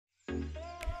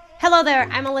Hello there,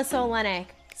 I'm Lyss,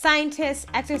 scientist,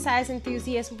 exercise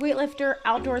enthusiast, weightlifter,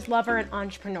 outdoors lover, and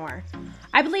entrepreneur.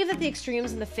 I believe that the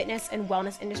extremes in the fitness and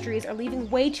wellness industries are leaving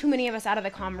way too many of us out of the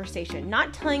conversation,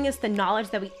 not telling us the knowledge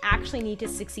that we actually need to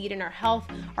succeed in our health,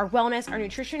 our wellness, our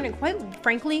nutrition, and quite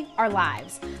frankly, our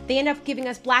lives. They end up giving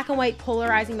us black and white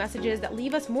polarizing messages that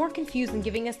leave us more confused than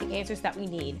giving us the answers that we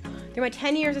need. Through my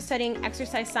 10 years of studying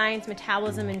exercise science,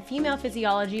 metabolism, and female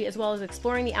physiology, as well as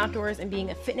exploring the outdoors and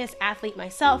being a fitness athlete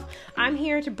myself, I'm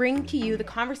here to bring to you the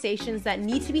conversations that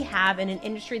need to be had in an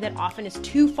industry that often is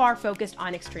too far focused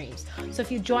on extremes. So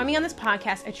if you join me on this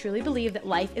podcast, I truly believe that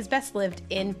life is best lived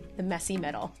in the messy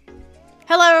middle.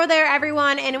 Hello there,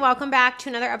 everyone, and welcome back to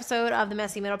another episode of the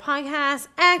Messy Middle Podcast,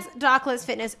 Lyss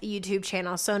Fitness YouTube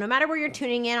channel. So no matter where you're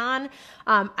tuning in on,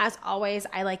 as always,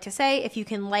 I like to say, if you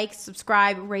can like,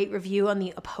 subscribe, rate, review on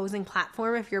the opposing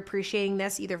platform, if you're appreciating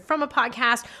this either from a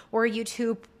podcast or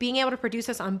YouTube, being able to produce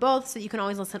this on both so you can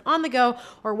always listen on the go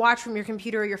or watch from your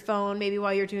computer or your phone, maybe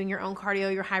while you're doing your own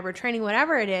cardio, your hybrid training,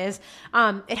 whatever it is,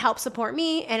 it helps support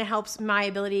me and it helps my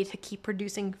ability to keep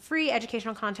producing free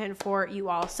educational content for you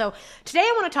all. So today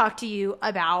I want to talk to you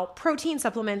about protein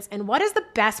supplements and what is the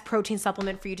best protein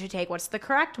supplement for you to take, what's the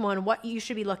correct one, what you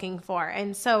should be looking for.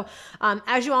 And so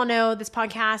as you all know, this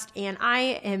podcast and I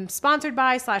am sponsored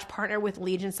by / partner with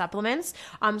Legion Supplements.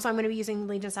 So I'm going to be using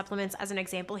Legion Supplements as an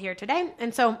example here today.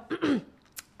 And so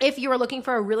if you are looking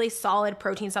for a really solid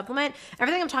protein supplement,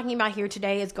 everything I'm talking about here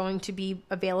today is going to be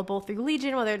available through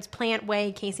Legion, whether it's plant,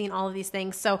 whey, casein, all of these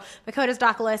things. So my code is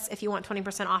Lyss if you want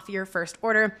 20% off your first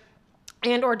order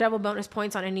and or double bonus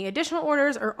points on any additional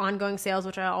orders or ongoing sales,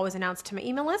 which I always announce to my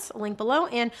email list, link below,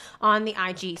 and on the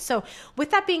IG. So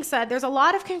with that being said, there's a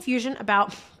lot of confusion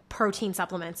about protein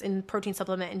supplements and protein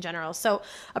supplement in general. So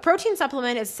a protein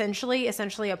supplement is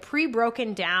essentially a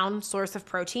pre-broken down source of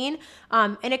protein.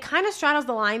 And it kind of straddles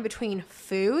the line between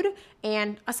food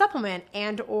and a supplement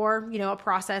and or, a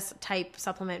process type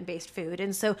supplement based food.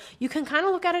 And so you can kind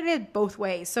of look at it both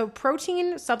ways. So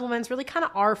protein supplements really kind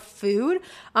of are food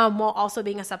while also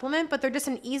being a supplement, but they're just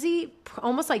an easy,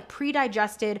 almost like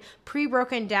pre-digested,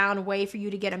 pre-broken down way for you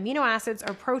to get amino acids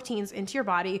or proteins into your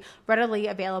body readily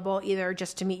available, either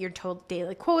just to meet your total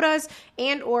daily quotas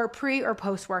and or pre or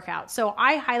post workout. So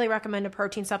I highly recommend a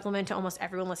protein supplement to almost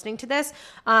everyone listening to this.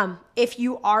 If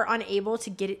you are unable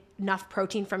to get enough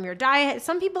protein from your diet.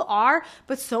 Some people are,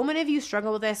 but so many of you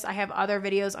struggle with this. I have other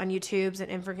videos on YouTube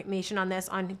and information on this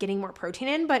on getting more protein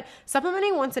in, but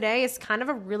supplementing once a day is kind of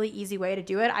a really easy way to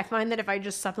do it. I find that if I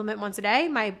just supplement once a day,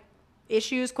 my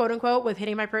issues, quote unquote, with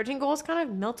hitting my protein goals kind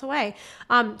of melt away.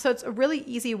 So it's a really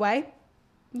easy way.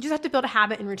 You just have to build a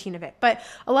habit and routine of it. But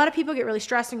a lot of people get really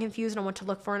stressed and confused on what to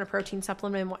look for in a protein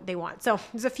supplement and what they want. So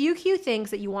there's a few key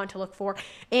things that you want to look for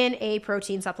in a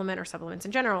protein supplement or supplements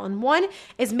in general. And one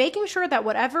is making sure that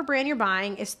whatever brand you're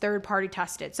buying is third-party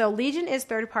tested. So Legion is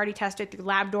third-party tested through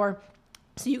LabDoor.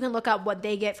 So you can look up what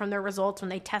they get from their results when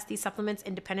they test these supplements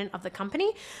independent of the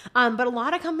company. But a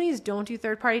lot of companies don't do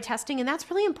third-party testing, and that's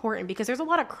really important because there's a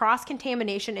lot of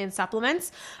cross-contamination in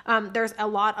supplements. There's a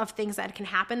lot of things that can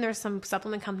happen. There's some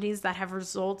supplement companies that have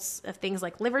results of things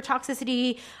like liver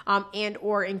toxicity and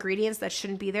or ingredients that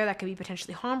shouldn't be there that could be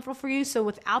potentially harmful for you. So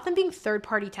without them being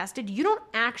third-party tested, you don't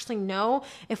actually know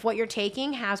if what you're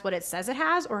taking has what it says it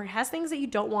has or it has things that you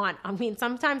don't want. I mean,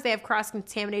 sometimes they have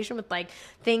cross-contamination with like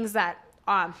things that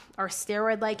are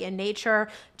steroid-like in nature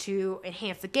to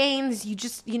enhance the gains. You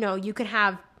just, you could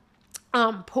have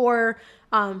poor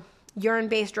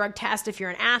urine-based drug test if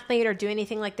you're an athlete or do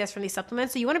anything like this from these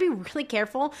supplements. So you want to be really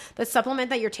careful. The supplement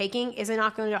that you're taking is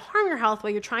not going to harm your health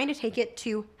while you're trying to take it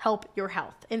to help your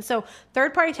health. And so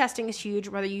third-party testing is huge.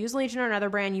 Whether you use Legion or another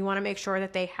brand, you want to make sure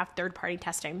that they have third-party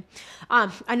testing.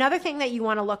 Another thing that you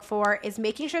want to look for is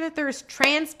making sure that there's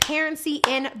transparency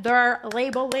in their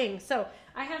labeling. So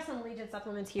I have some Legion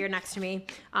supplements here next to me.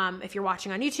 If you're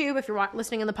watching on YouTube, if you're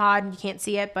listening in the pod, you can't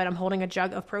see it, but I'm holding a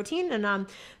jug of protein. And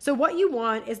so what you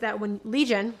want is that when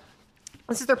Legion,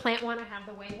 this is their plant one. I have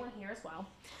the whey one here as well.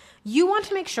 You want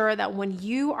to make sure that when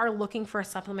you are looking for a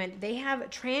supplement, they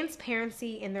have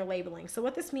transparency in their labeling. So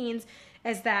what this means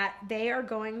is that they are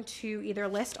going to either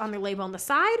list on their label on the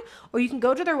side, or you can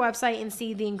go to their website and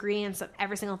see the ingredients of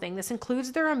every single thing. This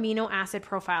includes their amino acid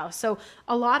profile. So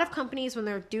a lot of companies, when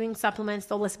they're doing supplements,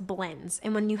 they'll list blends.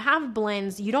 And when you have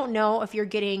blends, you don't know if you're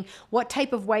getting what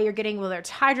type of whey you're getting, whether it's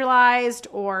hydrolyzed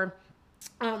or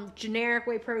generic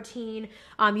whey protein.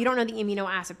 You don't know the amino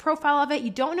acid profile of it.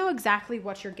 You don't know exactly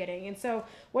what you're getting. And so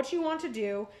what you want to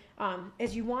do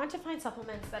is you want to find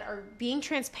supplements that are being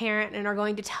transparent and are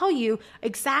going to tell you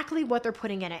exactly what they're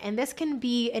putting in it. And this can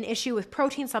be an issue with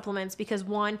protein supplements because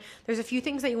one, there's a few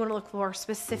things that you want to look for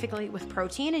specifically with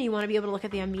protein, and you want to be able to look at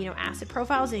the amino acid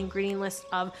profiles and ingredient list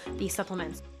of these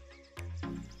supplements.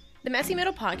 The Messy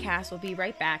Middle podcast will be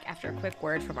right back after a quick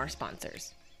word from our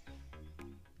sponsors.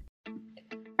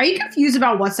 Are you confused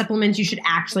about what supplements you should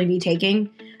actually be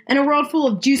taking? In a world full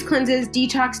of juice cleanses,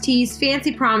 detox teas,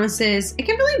 fancy promises, it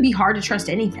can really be hard to trust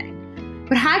anything.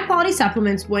 But high-quality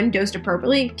supplements, when dosed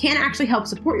appropriately, can actually help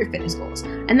support your fitness goals.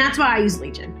 And that's why I use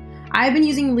Legion. I've been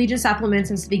using Legion supplements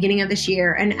since the beginning of this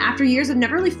year, and after years of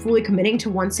never really fully committing to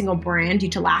one single brand due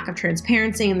to lack of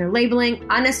transparency in their labeling,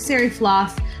 unnecessary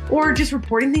fluff, or just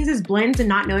reporting things as blends and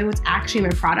not knowing what's actually in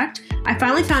my product, I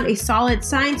finally found a solid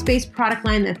science-based product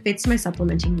line that fits my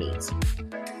supplementing needs.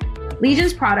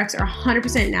 Legion's products are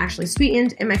 100% naturally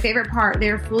sweetened, and my favorite part, they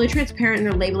are fully transparent in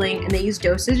their labeling, and they use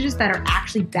dosages that are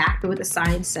actually backed by what the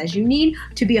science says you need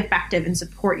to be effective and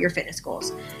support your fitness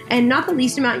goals. And not the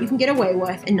least amount you can get away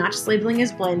with, and not just labeling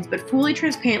as blends, but fully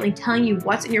transparently telling you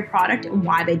what's in your product and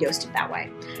why they dosed it that way.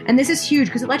 And this is huge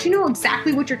because it lets you know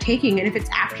exactly what you're taking and if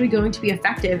it's actually going to be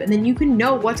effective, and then you can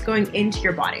know what's going into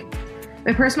your body.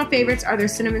 My personal favorites are their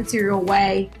cinnamon cereal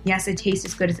whey. Yes, it tastes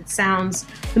as good as it sounds.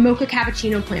 The mocha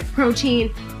cappuccino plant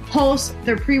protein. Pulse,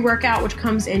 their pre-workout, which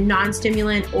comes in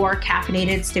non-stimulant or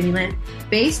caffeinated stimulant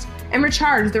based. And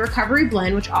Recharge, the recovery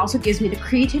blend, which also gives me the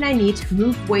creatine I need to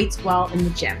move weights well in the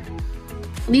gym.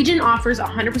 Legion offers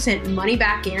 100%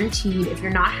 money-back guaranteed if you're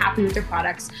not happy with their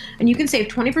products, and you can save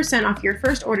 20% off your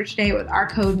first order today with our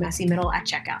code MESSYMIDDLE at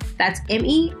checkout. That's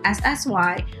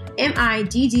MESSYMIDDLE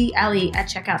at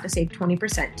checkout to save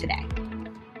 20% today.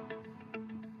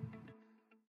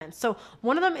 So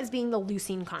one of them is being the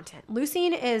leucine content.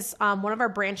 Leucine is one of our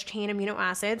branched chain amino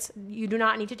acids. You do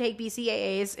not need to take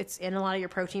BCAAs. It's in a lot of your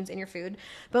proteins in your food.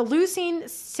 But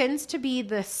leucine tends to be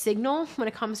the signal when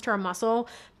it comes to our muscle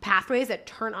pathways that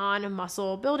turn on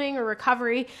muscle building or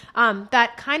recovery.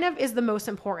 That kind of is the most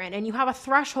important. And you have a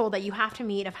threshold that you have to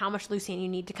meet of how much leucine you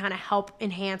need to kind of help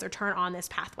enhance or turn on this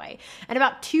pathway. And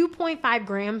about 2.5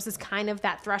 grams is kind of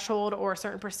that threshold or a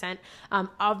certain percent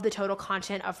of the total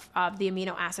content of the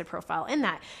amino acid profile in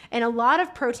that. And a lot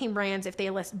of protein brands, if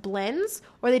they list blends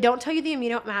or they don't tell you the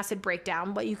amino acid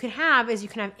breakdown, what you can have is you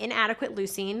can have inadequate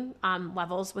leucine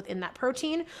levels within that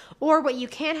protein, or what you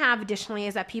can have additionally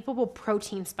is that people will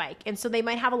protein spike. And so they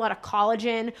might have a lot of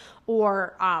collagen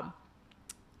or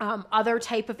other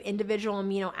type of individual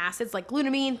amino acids like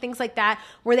glutamine, things like that,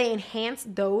 where they enhance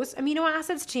those amino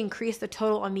acids to increase the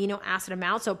total amino acid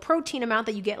amount. So protein amount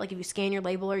that you get, like if you scan your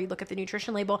label or you look at the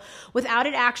nutrition label, without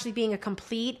it actually being a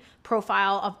complete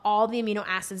profile of all the amino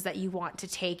acids that you want to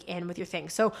take in with your thing.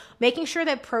 So making sure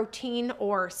that protein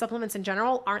or supplements in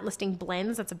general aren't listing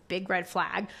blends, that's a big red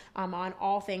flag on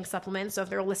all things supplements. So if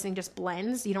they're listing just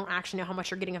blends, you don't actually know how much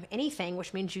you're getting of anything,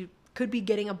 which means you could be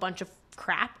getting a bunch of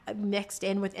crap mixed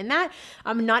in within that,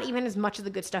 not even as much of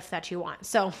the good stuff that you want.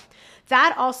 So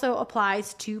that also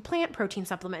applies to plant protein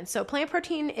supplements. So plant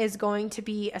protein is going to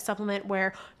be a supplement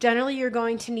where generally you're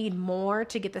going to need more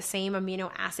to get the same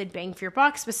amino acid bang for your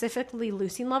buck, specifically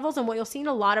leucine levels. And what you'll see in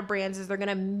a lot of brands is they're going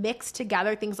to mix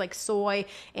together things like soy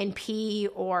and pea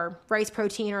or rice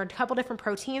protein or a couple different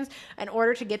proteins in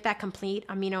order to get that complete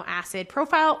amino acid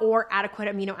profile or adequate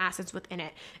amino acids within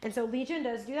it. And so Legion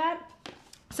does do that.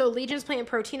 So Legion's plant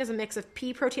protein is a mix of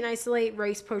pea protein isolate,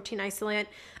 rice protein isolate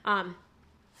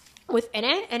within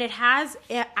it, and it has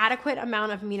an adequate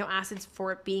amount of amino acids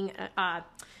for it being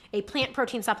a plant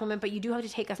protein supplement, but you do have to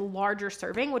take a larger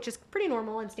serving, which is pretty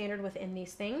normal and standard within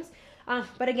these things.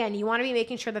 But again, you want to be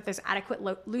making sure that there's adequate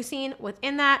leucine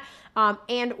within that,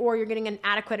 and or you're getting an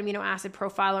adequate amino acid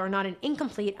profile or not an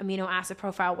incomplete amino acid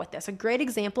profile with this. A great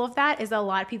example of that is that a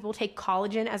lot of people take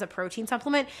collagen as a protein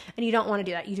supplement, and you don't want to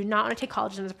do that. You do not want to take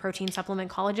collagen as a protein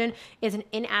supplement. Collagen is an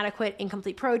inadequate,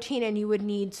 incomplete protein, and you would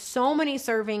need so many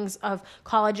servings of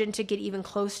collagen to get even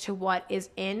close to what is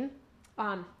in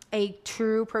a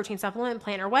true protein supplement,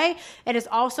 plant or whey. It is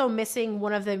also missing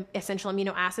one of the essential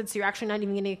amino acids, so you're actually not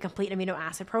even getting a complete amino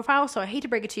acid profile. So I hate to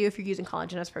break it to you if you're using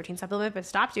collagen as a protein supplement, but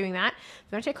stop doing that. If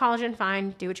you want to take collagen,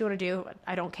 fine, do what you want to do.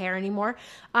 I don't care anymore.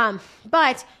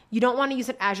 But you don't want to use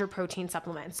it as your protein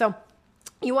supplement. So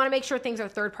you want to make sure things are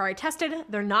third-party tested.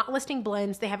 They're not listing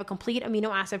blends. They have a complete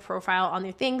amino acid profile on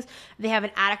their things. They have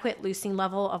an adequate leucine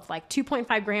level of like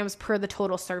 2.5 grams per the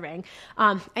total serving.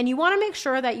 And you want to make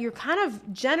sure that you're kind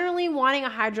of generally wanting a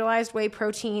hydrolyzed whey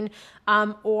protein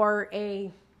or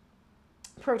a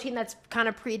protein that's kind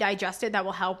of pre-digested that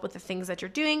will help with the things that you're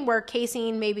doing, where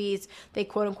casein maybe they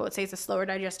quote unquote say it's a slower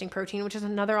digesting protein, which is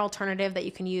another alternative that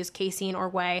you can use, casein or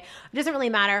whey. It doesn't really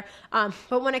matter.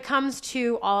 But when it comes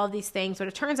to all of these things, what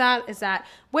it turns out is that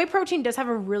whey protein does have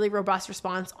a really robust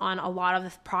response on a lot of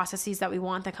the processes that we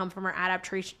want that come from our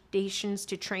adaptations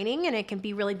to training, and it can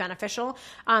be really beneficial.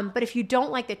 But if you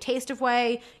don't like the taste of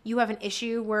whey, you have an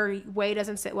issue where whey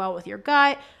doesn't sit well with your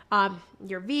gut,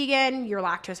 you're vegan, you're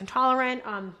lactose intolerant.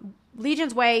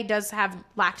 Legion's whey does have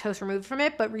lactose removed from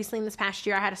it, but recently this past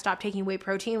year I had to stop taking whey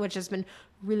protein, which has been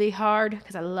really hard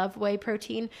because I love whey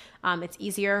protein. It's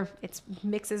easier, it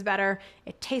mixes better,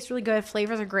 it tastes really good,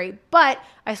 flavors are great. But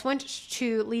I switched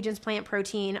to Legion's plant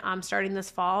protein starting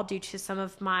this fall due to some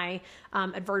of my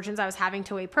aversions I was having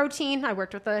to whey protein. I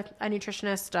worked with a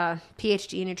nutritionist,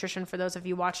 PhD in nutrition, for those of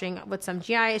you watching, with some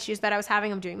GI issues that I was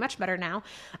having. I'm doing much better now.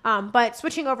 But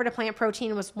switching over to plant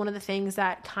protein was one of the things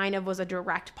that kind of was a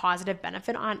direct positive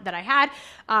benefit that I had.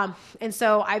 And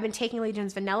so I've been taking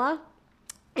Legion's vanilla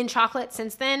in chocolate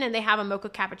since then, and they have a mocha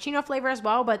cappuccino flavor as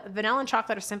well, but vanilla and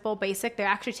chocolate are simple, basic. They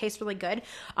actually taste really good,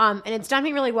 and it's done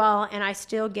me really well, and I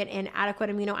still get in adequate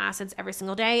amino acids every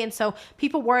single day. And so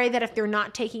people worry that if they're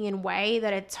not taking in whey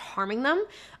that it's harming them,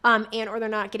 and or they're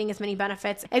not getting as many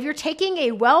benefits. If you're taking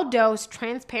a well-dosed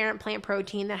transparent plant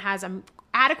protein that has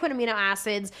adequate amino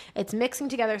acids, it's mixing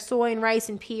together soy and rice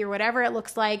and pea or whatever it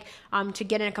looks like to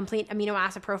get in a complete amino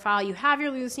acid profile, you have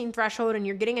your leucine threshold and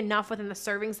you're getting enough within the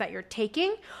servings that you're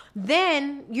taking,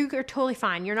 then you're totally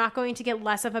fine. You're not going to get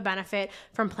less of a benefit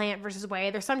from plant versus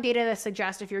whey. There's some data that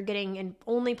suggests if you're getting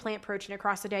only plant protein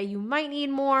across the day, you might need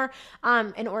more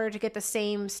in order to get the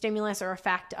same stimulus or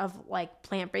effect of like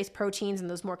plant-based proteins and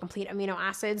those more complete amino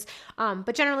acids.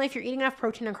 But generally, if you're eating enough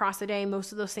protein across the day,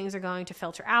 most of those things are going to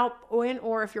filter out.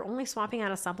 Or if you're only swapping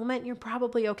out a supplement, you're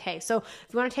probably okay. So if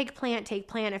you want to take plant, take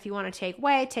plant. If you want to take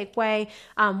whey, take whey.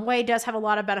 Whey does have a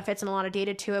lot of benefits and a lot of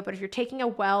data to it, but if you're taking a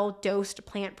well-dosed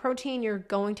plant protein, you're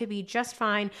going to be just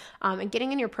fine. And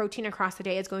getting in your protein across the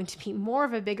day is going to be more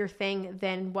of a bigger thing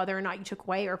than whether or not you took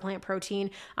whey or plant protein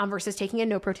versus taking in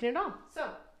no protein at all. So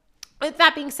with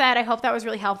that being said, I hope that was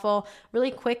really helpful.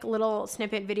 Really quick little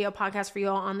snippet video podcast for you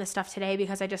all on this stuff today,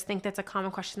 because I just think that's a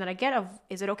common question that I get of,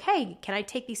 is it okay? Can I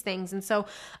take these things? And so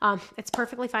it's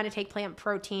perfectly fine to take plant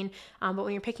protein. But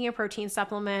when you're picking a protein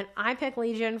supplement, I pick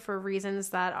Legion for reasons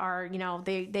that are,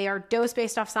 they are dose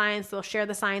based off science. They'll share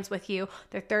the science with you.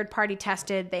 They're third party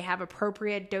tested. They have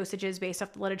appropriate dosages based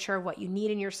off the literature of what you need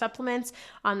in your supplements.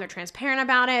 They're transparent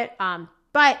about it.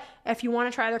 But if you want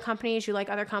to try other companies, you like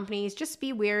other companies, just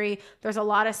be wary. There's a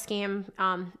lot of scam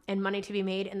and money to be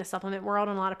made in the supplement world,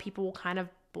 and a lot of people will kind of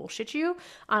bullshit you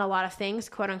on a lot of things,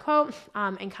 quote unquote,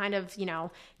 and kind of,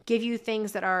 give you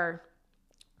things that are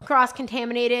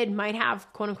cross-contaminated, might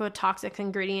have quote-unquote toxic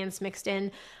ingredients mixed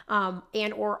in,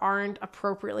 and or aren't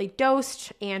appropriately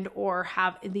dosed, and or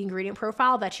have the ingredient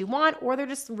profile that you want, or they're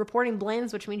just reporting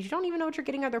blends, which means you don't even know what you're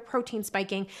getting, or they're protein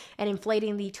spiking and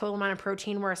inflating the total amount of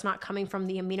protein where it's not coming from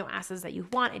the amino acids that you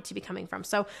want it to be coming from.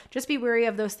 So just be wary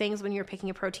of those things when you're picking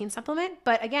a protein supplement.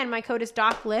 But again, my code is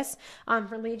Lyss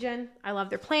for Legion. I love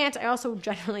their plant. I also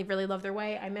generally really love their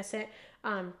whey. I miss it.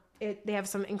 They have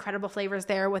some incredible flavors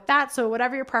there with that. So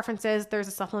whatever your preference is, there's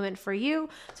a supplement for you.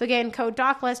 So again, code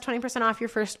Lyss, 20% off your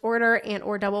first order and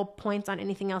or double points on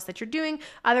anything else that you're doing.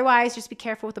 Otherwise, just be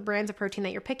careful with the brands of protein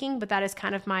that you're picking. But that is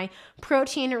kind of my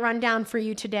protein rundown for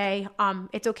you today.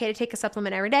 It's okay to take a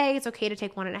supplement every day. It's okay to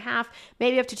take 1.5,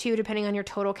 maybe up to 2, depending on your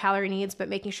total calorie needs, but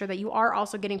making sure that you are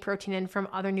also getting protein in from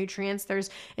other nutrients.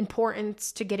 There's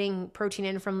importance to getting protein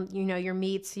in from, your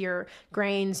meats, your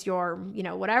grains, your,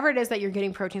 whatever it is that you're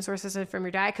getting protein sources from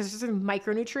your diet, because there's some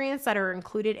micronutrients that are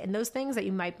included in those things that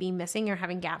you might be missing or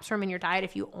having gaps from in your diet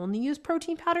if you only use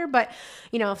protein powder. But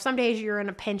if some days you're in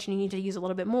a pinch and you need to use a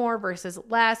little bit more versus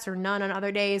less or none on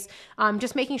other days,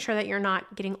 just making sure that you're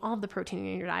not getting all of the protein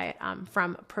in your diet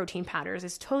from protein powders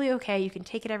is totally okay. You can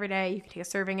take it every day. You can take a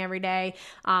serving every day.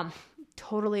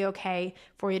 Totally okay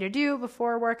for you to do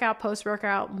before workout, post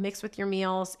workout, mix with your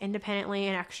meals independently,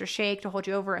 an extra shake to hold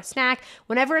you over a snack,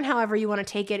 whenever and however you want to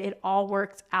take it. It all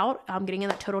works out. Getting in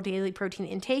that total daily protein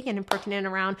intake and protein in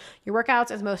around your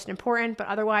workouts is most important, but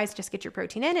otherwise just get your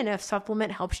protein in. And if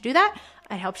supplement helps you do that,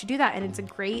 it helps you do that. And it's a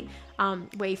great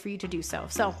way for you to do so.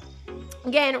 So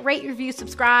again, rate, review,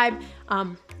 subscribe,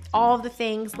 all of the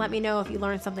things. Let me know if you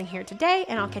learned something here today,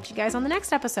 and I'll catch you guys on the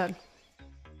next episode.